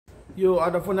Yo, I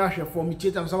don't know for me.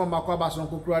 Chetam some of my kwabas on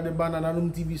Kokura de Banana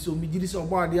TV. So me did some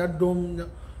body a dome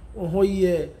on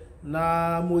ye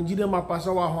na mojide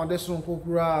mapasa wa honde son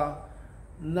Kokura.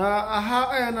 Na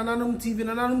aha nananum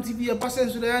TV a pass so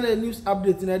the news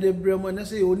update na de bremo and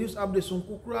say o news update son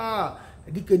Kokura.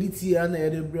 Edikaditi na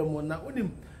de bremo na onim.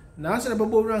 Na say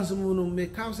babo ransom no me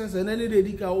come sense and any de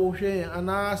dika o hwe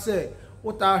ana say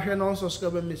what I hear no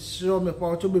subscribe me show me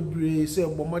power to be say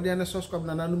bomode na subscribe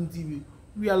nananum TV.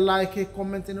 We are like,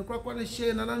 comment, and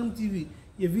share Nananum TV.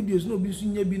 Your videos no be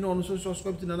soon be no so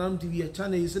subscribe to Nananum TV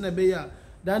channel. Is in a bear.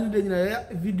 Dan the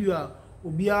video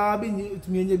will be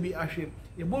to me be ashamed.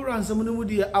 Your boy ran some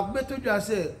money. I've better just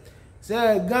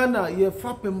say Ghana, ye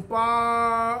fapping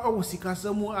pa or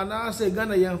Sikasamu, and I say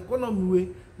Ghana, young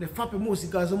economy, the fapping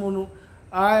Mosikasamono.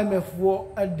 IMF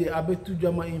war at the Abetu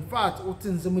Jama. In fact, what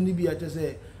in some money be at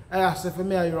say, I asked a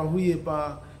familiar who ye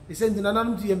pa. He sent in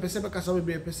another to Pesa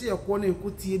Casabe, Pesa, a corner,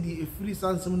 could see a free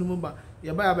son, some number,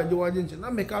 your buyer by the audience,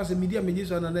 and make us a media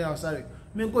magician and they are sorry.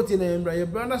 Men got in a embra, your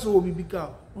brothers will be become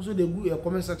also the good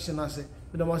comment section. I say,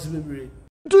 but I must be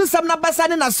doing some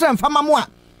Nabasan and a strength from Mamma.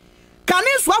 Can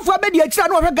you swap for a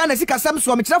child of Ghana Sikasam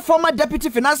Swam, former deputy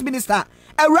finance minister,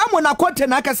 a Ramon Akote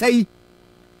Naka say.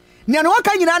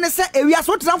 Nianoka Yan say, we are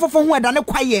so transfer for who had done a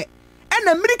quiet, and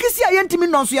the Mirikisi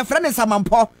Ayentimin on your friend and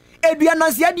Samampo. Edwina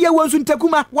Siadia was in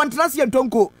Takuma, one transient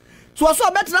tonko. So I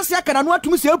saw better Siaka and what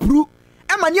to say, Pru.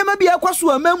 And my name may be a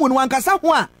quasu a man when one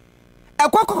casahua. A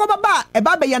quackababa, a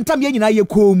baba yantam yen in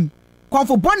comb. Come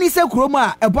for Bonnie say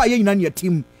chroma, a boy in your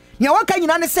team. Yawaka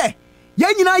Yan say,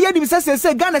 Yan Yan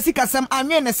say, Ghana Sikasam,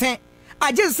 and Yen say,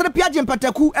 I just said Piajan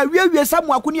Pataku, a real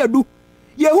somewhere could you do.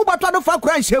 Ye who but other for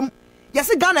crash him.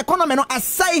 Yes, a Ghana economy, I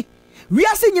say, we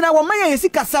are singing our Maya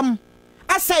Sikasam.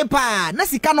 I say pa,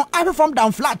 Nasikano ever from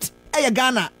down flat.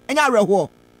 Ghana, and your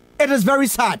it is very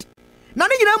sad.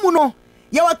 Nani muno,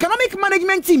 your economic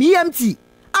management team, EMT,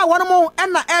 I want more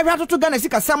and na area to Ghana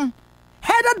Sikasam,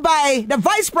 headed by the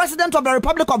Vice President of the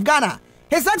Republic of Ghana,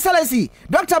 His Excellency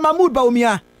Dr. Mahmoud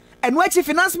Baumia, and Chief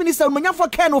Finance Minister Munyafo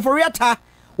Ken Oforiata,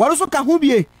 Waruso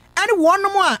Kahubie, and one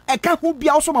more a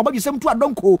Kahubia also my body some to a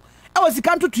donko. I was the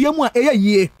country to Yamua a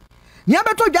year.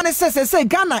 Nyabeto Ghana says, say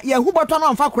Ghana, ye who bought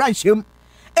on for crash him.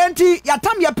 Enti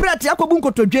yatam ya preti yakobunko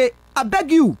toje. I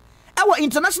beg you. Our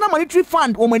International Monetary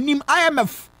Fund or my name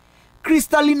IMF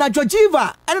Kristalina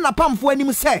Georgieva and a pump for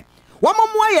any say. One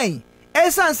more way.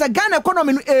 Essence a Ghana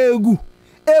economy egu.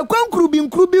 A concrubin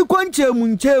crubi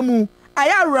conchemu.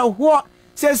 Ayara what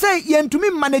say yen to me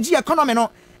manage economy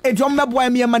no. A John Maboy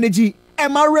me manage.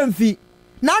 Emma Renfi.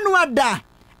 Nanu da.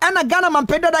 And a Ghana man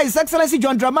paid that His Excellency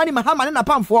John Dramani Mahama and a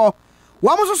pump for.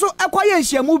 One was also acquire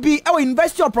Shamubi, our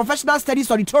University of Professional Studies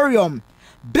Auditorium.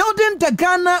 Building the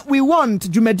Ghana we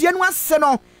want. Jumedian was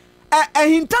seno. A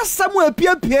hinta somewhere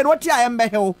peer what I am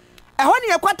behel. A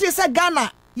honey aquati sa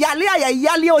Ghana.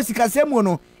 Yali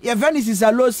osikasemono. Your Venice is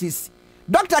a losis.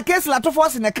 Dr. Kessler to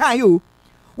force in a car you.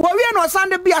 What we are no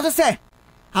Sunday be as I say.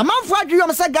 A man for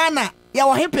you say Ghana. Ya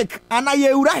wa hipic and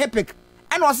I ura hipic.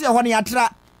 And was your honey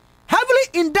atra. Heavily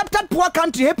indebted poor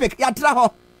country hipic yatra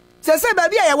ho. Say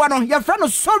baby I want your friend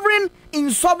of sovereign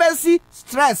insolvency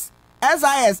stress.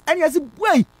 SIS and yes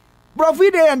way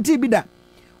profit and tibida.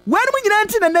 When we get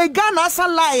into the Ghana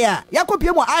salaya,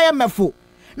 Yakopia IMF.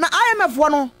 Na IMF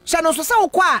one channel so say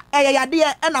kwa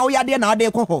yade and now yade na de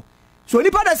ko. So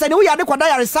nipa da say we yade kwada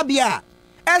yare sabia.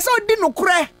 E so di no kure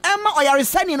emma oyare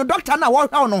sani no doctor na wo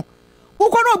hwa no. Wo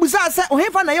ko no obusa say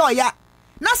ohefa na ye oya.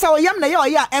 Na say oyam na ye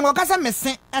oya enwo kasa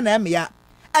mese na em ya.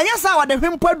 Enya sa wade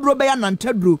hwempo duro be ya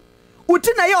nantaduro.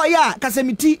 Uti na ye oya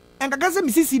kasemiti enkakasa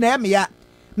misisi na em ya.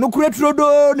 No kretro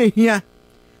do ne hia.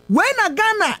 When a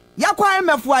Ghana yakwa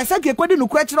IMF wa sake kwedi no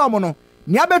kretro mo no.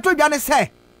 Ni abeto dwane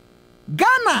say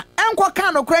Ghana enko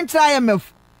kan no kretro IMF.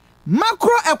 Macro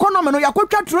economy no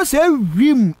yakotwa tro say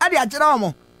rim ade agera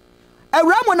mo.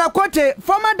 Ewramo na kote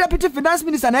former deputy finance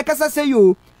minister na ekasa say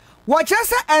yo. Wo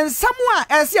chese ensamwa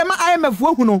ese ma IMF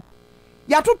wo hu no.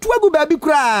 Yatoto agu ba bi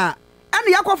kura.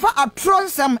 Ane yakofa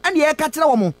atronsam ane ye ka kire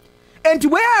wo mo.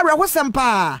 Enti we are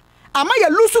hosem Am I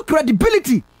lose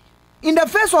credibility in the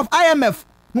face of IMF?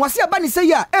 No see abani say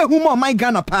ya humo my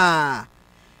Ghana pa.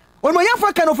 On my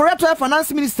young kind of a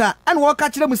finance minister and walk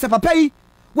at them with Pay.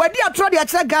 Where dia try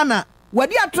the Ghana, where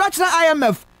dia try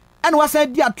IMF, and was a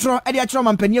dia tro a dia trom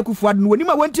and penyaku for when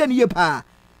you went 10 year pa.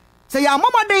 Say ya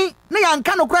mama day, nay and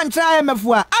cano crunch IMF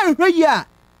wa I hear ya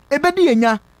a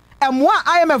bedinya and more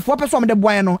IMF for person the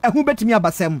bueno and who bet me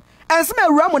abasem and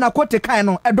smell Ramon a quote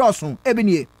cano a dosun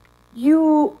ebony.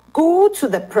 You go to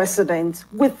the president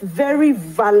with very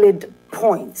valid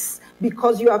points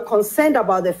because you are concerned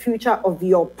about the future of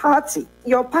your party.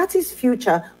 Your party's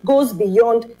future goes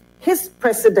beyond his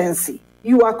presidency.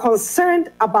 You are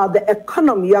concerned about the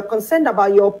economy. You are concerned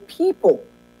about your people.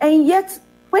 And yet,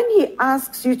 when he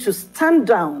asks you to stand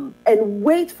down and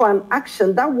wait for an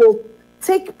action that will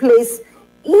take place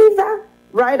either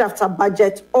right after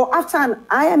budget or after an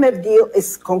IMF deal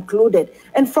is concluded.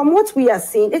 And from what we are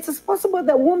seeing, it is possible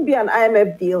there won't be an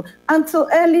IMF deal until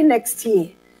early next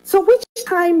year. So which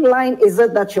timeline is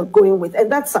it that you're going with?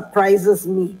 And that surprises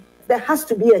me. There has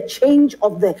to be a change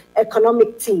of the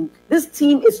economic team. This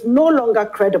team is no longer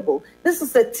credible. This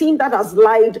is a team that has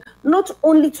lied not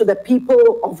only to the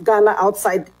people of Ghana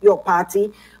outside your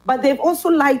party, but they've also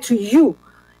lied to you.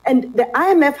 And the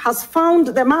IMF has found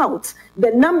them out.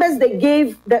 The numbers they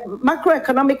gave, the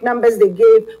macroeconomic numbers they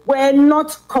gave were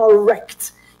not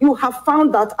correct. You have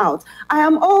found that out. I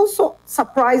am also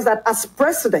surprised that as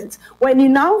president, when you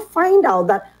now find out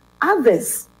that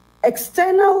others,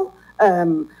 external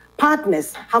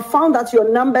partners, have found that your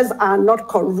numbers are not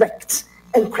correct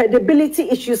and credibility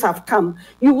issues have come,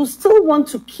 you will still want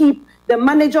to keep the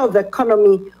manager of the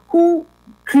economy who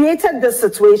created this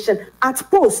situation at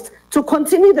post to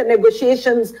continue the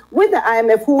negotiations with the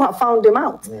IMF who have found him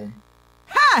out.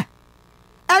 Ha!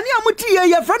 Ani amuti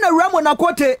ye friend Ramo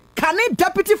Nakote, Kane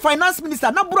Deputy Finance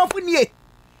Minister, na brofo nie.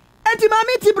 Enti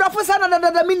mami ti brofo sana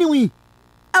da miniwi.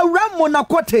 Ramo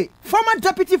Nakote, former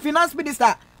Deputy Finance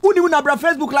Minister, uni una bra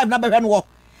Facebook live na behwe no.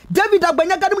 David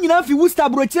Agbanya gadum nyina fi Worcester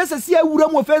brochie sese awura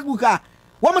mo Facebook a.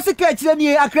 Wo mo se ka kire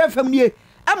nie akra fam nie.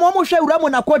 Ama wo mo hwe Ramo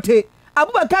Nakote,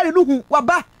 Abubakar nuhu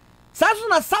waba. Sasu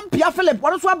na Sampia Philip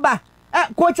wano so aba.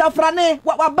 Coach Afrane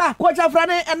waba, Coach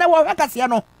Afrane ene wo hwekase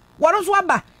no. Wano so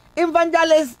aba.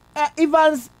 Evangelist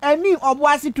Evans eni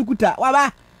Obuasi Tukuta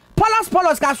waba.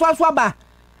 Polos ka so aba.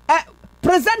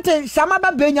 President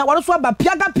Shamaba Benya wano so aba.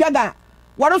 Piaga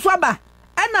wano so aba.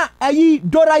 Ena ayi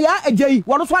Doraya Ejei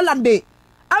wano so lande.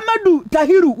 Amadu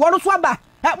Tahiru wano so aba.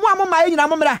 Mo amoma nyina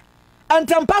momra.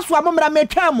 Antampa so amomra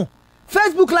metwam.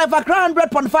 Facebook live at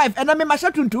 100.5 and I'm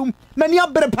tuntum many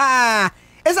abrepa.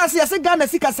 Esa se Ghana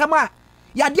sika sama.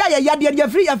 Ya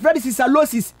free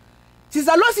Sisalosis.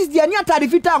 Sisalosis dia ni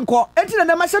atarifita anko. Enti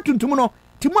na masha tuntum no.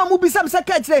 Timu amu bisam se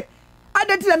ka kire.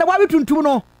 Adenti na wawi tuntum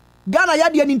no. Ghana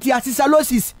yadia ni ntia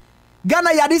Sisalosis.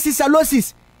 Ghana yadi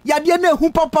Sisalosis. Yadia na hu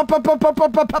papa.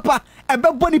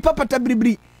 Ebe boni papa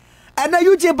tabribri. Ena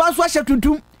UJ baso asha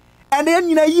tuntum. Ena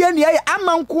nyina yie ni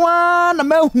amankoa na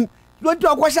mahu. Don't you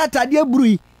akwasha tadie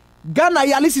bru Ghana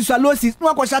ya lisi Sisalosis no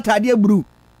akwasha tadie bru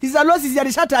Sisalosis ya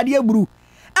risha tadie bru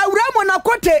Ramo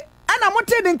Nakote ana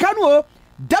mote de nkanu o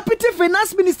Deputy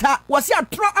Finance Minister wasi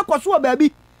atro akwaso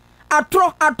baabi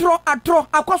atro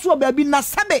akwaso baabi na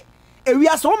sabe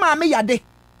ewia so maame yade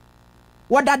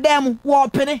wodadam wo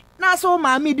pene na so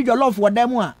maame di jollof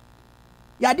wodam a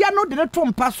yade no de to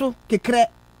mpa so kekre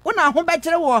wona ho be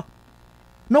kire wo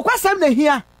no kwasam na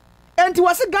hia enti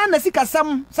wase Ghana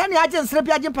sikasam sane agye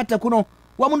nsrepi agye pataku no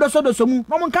wamundo somu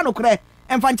no monka no kre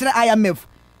emfa nkire IMF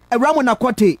Ramo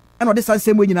Nakote eno de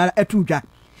sansem nyina atudwa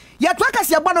yeto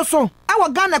akase aba no so awo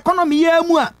Ghana economy ya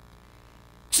mu a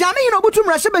chiame hino butu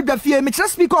mrahye badwafie me kire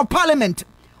speaker of parliament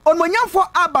onmonyamfo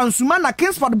abansuma na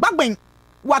Kingsford Bagben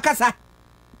wakasa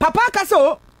papa akasa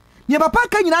o nye papa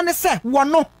aka nyina ne se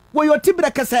wono wo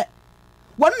yotibre kase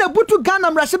wono na butu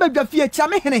Ghana mrahye badwafie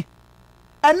chiame hene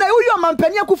ena uyo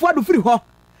mampani akufo adu free ho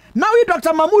na we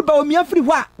Dr. Mahmoud Bawumia free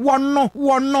ho a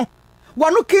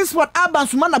wono Kingsford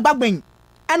Abansuma na Bagben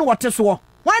en wote so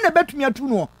wan na betumi atu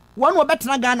no wono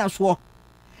obetena Ghana so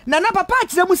na papa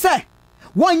akire mu se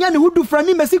wonya ne hudu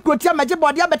frani mesi krotia magye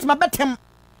bode abetema betem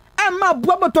emma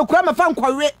bua botokura mefa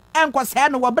nkwawe enkose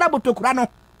no wobra botokura no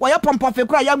woye pompofe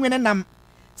kura ya nwene nam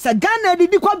se Ghana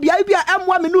didi kwa bia bia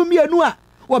emwa me no mienu a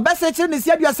wobese kire ne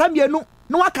sia duasa mienu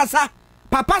no wakasa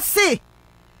papa se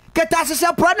keta sese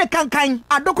pro ne kankan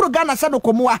adokro Ghana se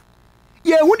dokomoa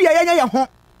ye hu de ye ho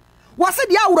wase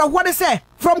de awuro de se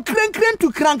from kren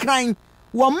to kran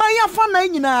wo man ya fa na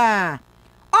nyina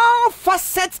all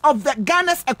facets of the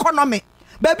Ghana's economy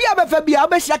baby abefa bia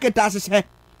obehia keta sese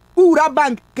ura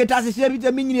bank keta sese bi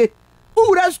de minyie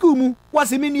ura school mu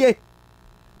wase minyie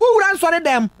ura nsore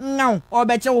dem ngaw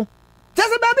obechewo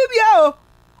tese baby bia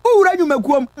o ura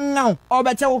nyumakuom ngaw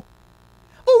obechewo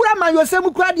ura man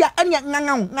yosem kura dia enya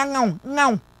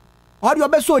ngaw odi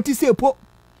obeso oti sepo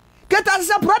keta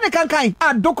sese pro ne kankan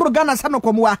adokro Ghana sa no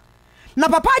komoa na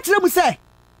papa akire mu se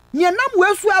nye nam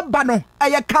wesu aba no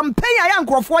eye campaign aya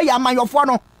nkrofo ya amanyofo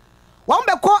no won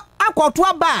be ko akoto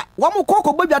aba won ko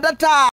ko bodwa data